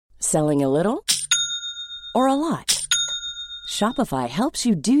Selling a little or a lot? Shopify helps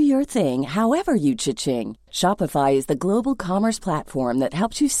you do your thing however you cha-ching. Shopify is the global commerce platform that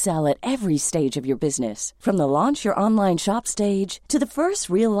helps you sell at every stage of your business. From the launch your online shop stage to the first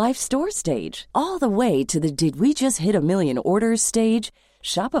real-life store stage, all the way to the did we just hit a million orders stage.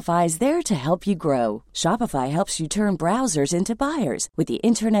 Shopify is there to help you grow. Shopify helps you turn browsers into buyers with the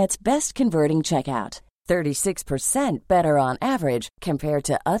internet's best converting checkout. 36% better on average compared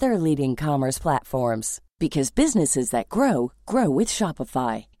to other leading commerce platforms. Because businesses that grow, grow with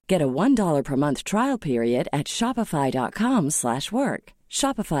Shopify. Get a $1 per month trial period at shopify.com/work.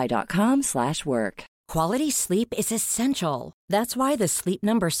 Shopify.com/work. Quality sleep is essential. That's why the Sleep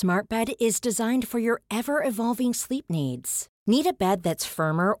Number Smart Bed is designed for your ever-evolving sleep needs. Need a bed that's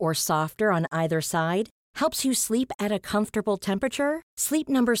firmer or softer on either side? Helps you sleep at a comfortable temperature? Sleep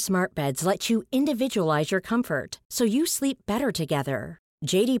Number Smart Beds let you individualize your comfort so you sleep better together.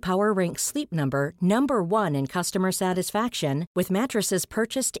 J.D. Power ranks Sleep Number number 1 in customer satisfaction with mattresses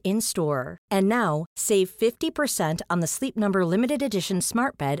purchased in-store. And now, save 50% on the Sleep Number Limited Edition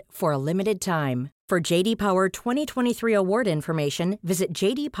Smart Bed for a limited time. For J.D. Power 2023 award information, visit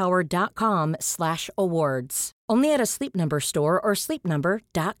jdpower.com/awards. Only at a Sleep Number store or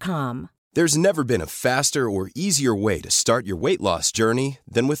sleepnumber.com. There's never been a faster or easier way to start your weight loss journey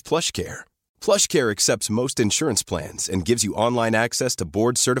than with PlushCare. PlushCare accepts most insurance plans and gives you online access to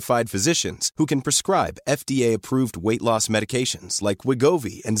board-certified physicians who can prescribe FDA-approved weight loss medications like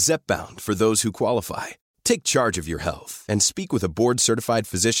Wegovy and Zepbound for those who qualify. Take charge of your health and speak with a board-certified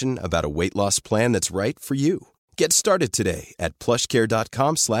physician about a weight loss plan that's right for you. Get started today at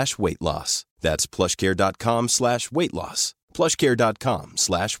plushcare.com/weight-loss. That's plushcare.com/weight-loss.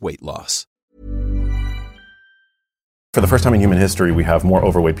 plushcare.com/weight-loss. For the first time in human history, we have more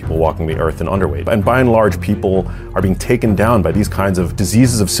overweight people walking the earth than underweight. And by and large, people are being taken down by these kinds of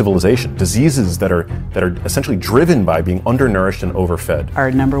diseases of civilization, diseases that are essentially driven by being undernourished and overfed. Our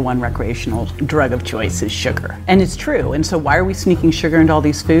number one recreational drug of choice is sugar. And it's true. And so why are we sneaking sugar into all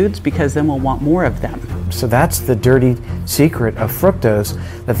these foods? Because then we'll want more of them. So that's the dirty secret of fructose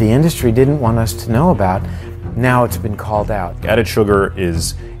that the industry didn't want us to know about. Now it's been called out. Added sugar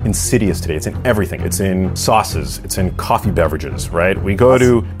is insidious today. It's in everything. It's in sauces. It's in coffee beverages, right? We go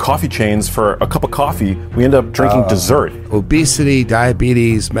to coffee chains for a cup of coffee. We end up drinking dessert. Obesity,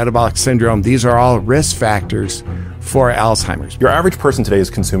 diabetes, metabolic syndrome, these are all risk factors for Alzheimer's. Your average person today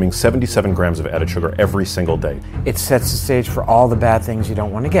is consuming 77 grams of added sugar every single day. It sets the stage for all the bad things you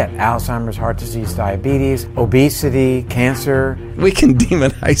don't want to get. Alzheimer's, heart disease, diabetes, obesity, cancer. We can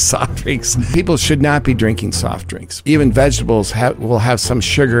demonize soft drinks. People should not be drinking soft drinks. Even vegetables will have some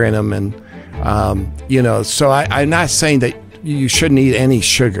sugar in them. And, so I'm not saying that you shouldn't eat any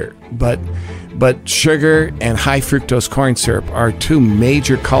sugar, but sugar and high fructose corn syrup are two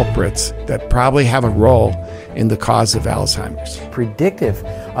major culprits that probably have a role in the cause of Alzheimer's. Predictive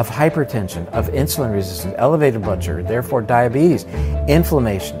of hypertension, of insulin resistance, elevated blood sugar, therefore diabetes,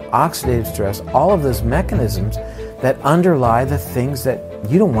 inflammation, oxidative stress, all of those mechanisms that underlie the things that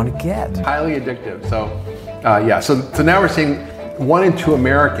you don't want to get. Highly addictive. So now we're seeing 1 in 2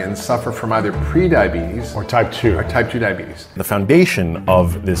 Americans suffer from either prediabetes or type 2 diabetes. The foundation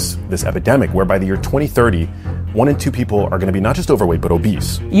of this epidemic, where by the year 2030, 1 in 2 people are going to be not just overweight, but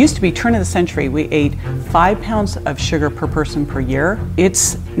obese. It used to be turn of the century, we ate 5 pounds of sugar per person per year.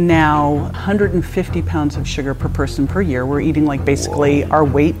 It's now 150 pounds of sugar per person per year. We're eating basically our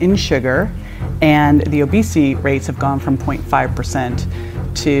weight in sugar, and the obesity rates have gone from 0.5%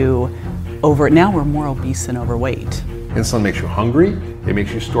 to now we're more obese than overweight. Insulin makes you hungry, it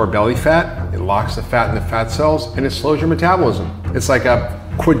makes you store belly fat, it locks the fat in the fat cells, and it slows your metabolism. It's like a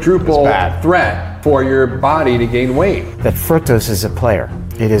quadruple threat for your body to gain weight. That fructose is a player.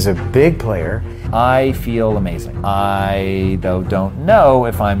 It is a big player. I feel amazing. I, though, don't know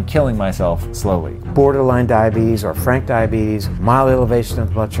if I'm killing myself slowly. Borderline diabetes or frank diabetes, mild elevation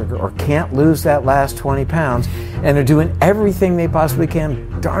of blood sugar, or can't lose that last 20 pounds, and they're doing everything they possibly can.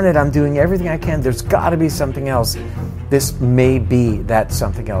 Darn it, I'm doing everything I can. There's got to be something else. This may be that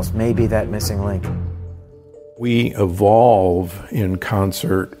something else, may be that missing link. We evolve in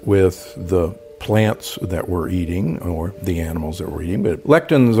concert with the plants that we're eating or the animals that we're eating. But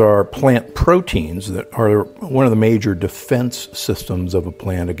lectins are plant proteins that are one of the major defense systems of a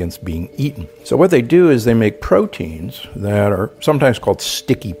plant against being eaten. So what they do is they make proteins that are sometimes called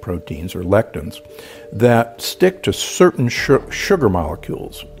sticky proteins or lectins that stick to certain sugar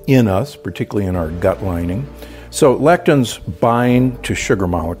molecules in us, particularly in our gut lining. So lectins bind to sugar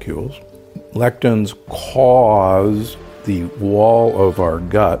molecules. Lectins cause the wall of our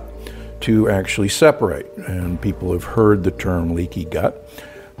gut to actually separate, and people have heard the term leaky gut.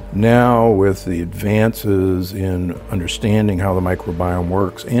 Now, with the advances in understanding how the microbiome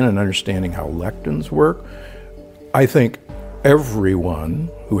works and in understanding how lectins work, I think everyone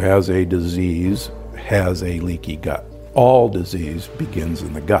who has a disease has a leaky gut. All disease begins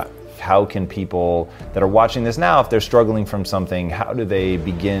in the gut. How can people that are watching this now, if they're struggling from something, how do they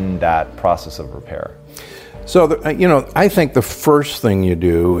begin that process of repair? So, I think the first thing you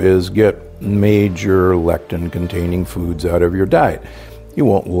do is get major lectin-containing foods out of your diet. You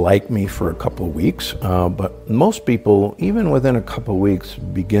won't like me for a couple of weeks, but most people, even within a couple of weeks,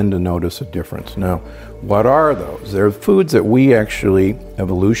 begin to notice a difference. Now, what are those? They're foods that we actually,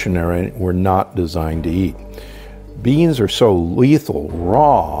 evolutionarily, were not designed to eat. Beans are so lethal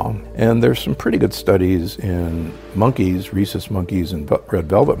raw, and there's some pretty good studies in monkeys, rhesus monkeys and red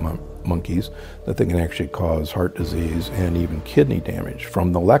velvet monkeys, that they can actually cause heart disease and even kidney damage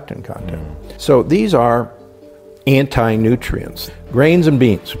from the lectin content. So these are anti-nutrients. Grains and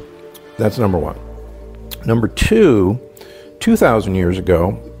beans, that's number one. Number two, 2,000 years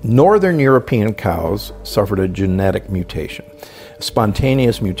ago, northern European cows suffered a genetic mutation, a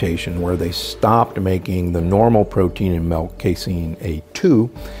spontaneous mutation where they stopped making the normal protein in milk, casein A2,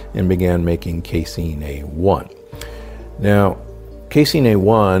 and began making casein A1. Now, casein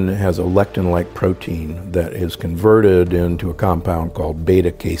A1 has a lectin-like protein that is converted into a compound called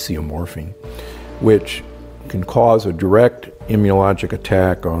beta-caseomorphine, which can cause a direct immunologic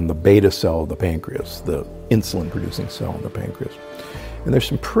attack on the beta cell of the pancreas, the insulin-producing cell in the pancreas. And there's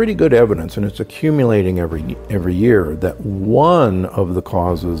some pretty good evidence, and it's accumulating every year, that one of the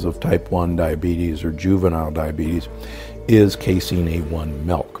causes of type 1 diabetes or juvenile diabetes is casein A1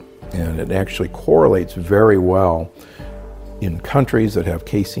 milk. And it actually correlates very well in countries that have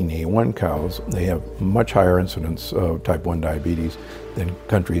casein A1 cows. They have much higher incidence of type 1 diabetes than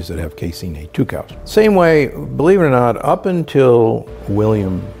countries that have casein A2 cows. Same way, believe it or not, up until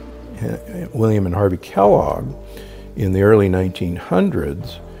William and Harvey Kellogg in the early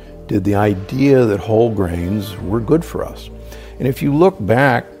 1900s did the idea that whole grains were good for us. And if you look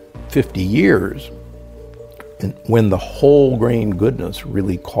back 50 years, and when the whole grain goodness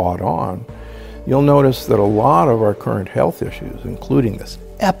really caught on, you'll notice that a lot of our current health issues, including this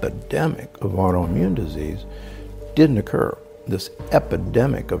epidemic of autoimmune disease, didn't occur. This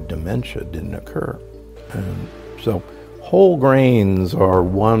epidemic of dementia didn't occur. And so whole grains are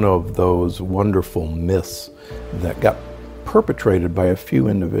one of those wonderful myths that got perpetrated by a few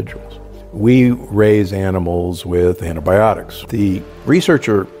individuals. We raise animals with antibiotics. The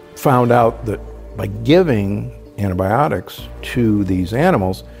researcher found out that by giving antibiotics to these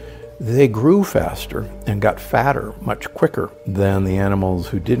animals, they grew faster and got fatter much quicker than the animals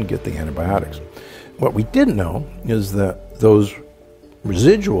who didn't get the antibiotics. What we didn't know is that those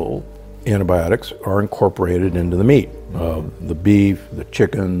residual antibiotics are incorporated into the meat of the beef, the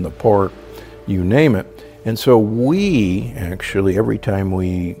chicken, the pork, you name it. And so we actually, every time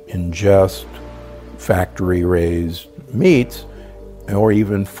we ingest factory-raised meats or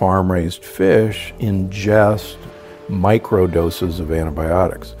even farm-raised fish, ingest microdoses of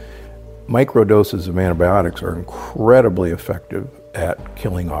antibiotics. Microdoses of antibiotics are incredibly effective at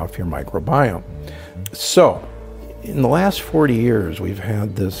killing off your microbiome. So, in the last 40 years, we've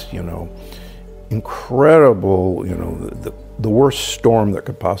had this, incredible, the worst storm that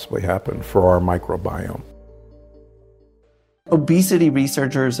could possibly happen for our microbiome. Obesity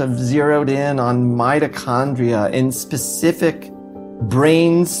researchers have zeroed in on mitochondria in specific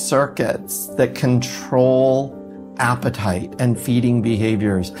brain circuits that control appetite and feeding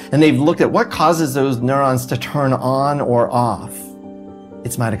behaviors. And they've looked at what causes those neurons to turn on or off.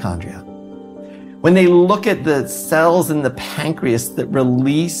 It's mitochondria. When they look at the cells in the pancreas that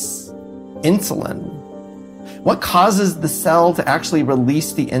release insulin, what causes the cell to actually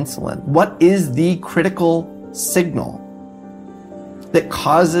release the insulin? What is the critical signal that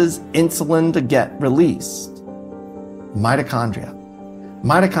causes insulin to get released? Mitochondria.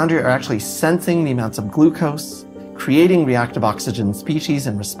 Mitochondria are actually sensing the amounts of glucose, creating reactive oxygen species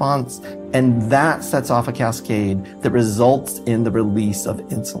in response, and that sets off a cascade that results in the release of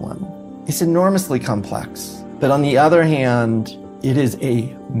insulin. It's enormously complex, but on the other hand, it is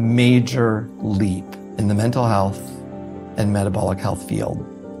a major leap in the mental health and metabolic health field.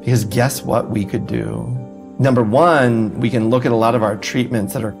 Because guess what we could do? Number one, we can look at a lot of our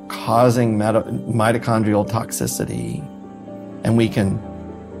treatments that are causing mitochondrial toxicity, and we can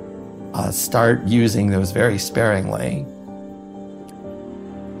start using those very sparingly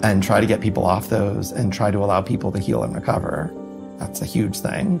and try to get people off those and try to allow people to heal and recover. That's a huge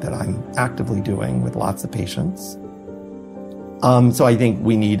thing that I'm actively doing with lots of patients. So I think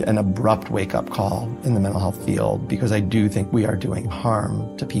we need an abrupt wake-up call in the mental health field, because I do think we are doing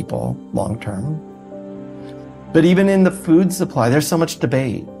harm to people long-term. But even in the food supply, there's so much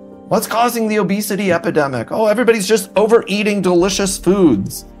debate. What's causing the obesity epidemic? Oh, everybody's just overeating delicious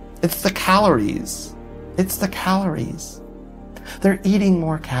foods. It's the calories. It's the calories. They're eating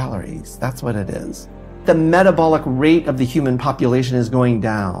more calories. That's what it is. The metabolic rate of the human population is going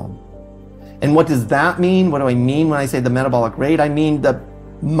down. And what does that mean? What do I mean when I say the metabolic rate? I mean the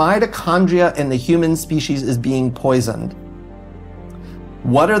mitochondria in the human species is being poisoned.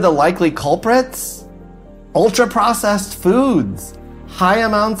 What are the likely culprits? Ultra-processed foods, high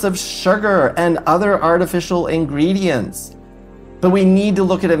amounts of sugar and other artificial ingredients. But we need to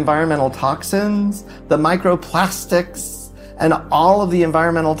look at environmental toxins, the microplastics, and all of the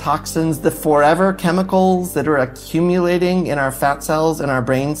environmental toxins, the forever chemicals that are accumulating in our fat cells and our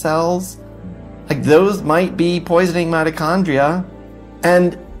brain cells. Like, those might be poisoning mitochondria.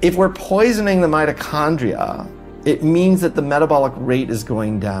 And if we're poisoning the mitochondria, it means that the metabolic rate is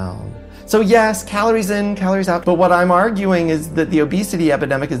going down. So yes, calories in, calories out. But what I'm arguing is that the obesity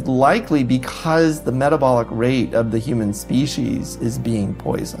epidemic is likely because the metabolic rate of the human species is being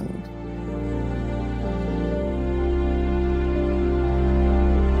poisoned.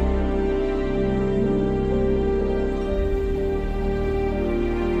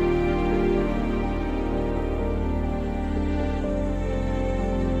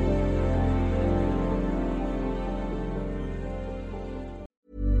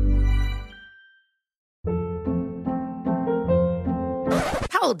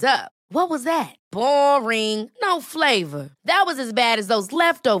 Hold up. What was that? Boring. No flavor. That was as bad as those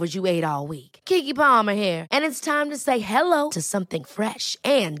leftovers you ate all week. Keke Palmer here, and it's time to say hello to something fresh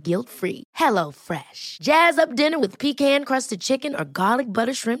and guilt-free. Hello Fresh. Jazz up dinner with pecan-crusted chicken or garlic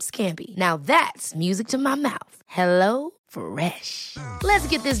butter shrimp scampi. Now that's music to my mouth. Hello Fresh. Let's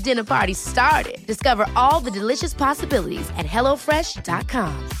get this dinner party started. Discover all the delicious possibilities at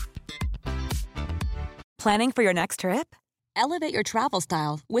HelloFresh.com. Planning for your next trip? Elevate your travel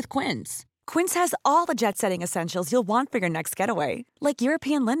style with Quince. Quince has all the jet-setting essentials you'll want for your next getaway, like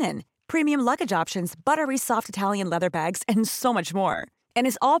European linen, premium luggage options, buttery soft Italian leather bags, and so much more. And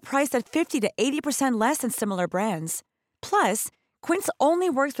is all priced at 50 to 80% less than similar brands. Plus, Quince only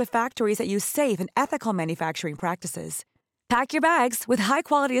works with factories that use safe and ethical manufacturing practices. Pack your bags with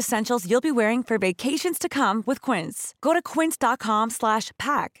high-quality essentials you'll be wearing for vacations to come with Quince. Go to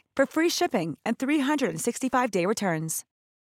quince.com/pack for free shipping and 365-day returns.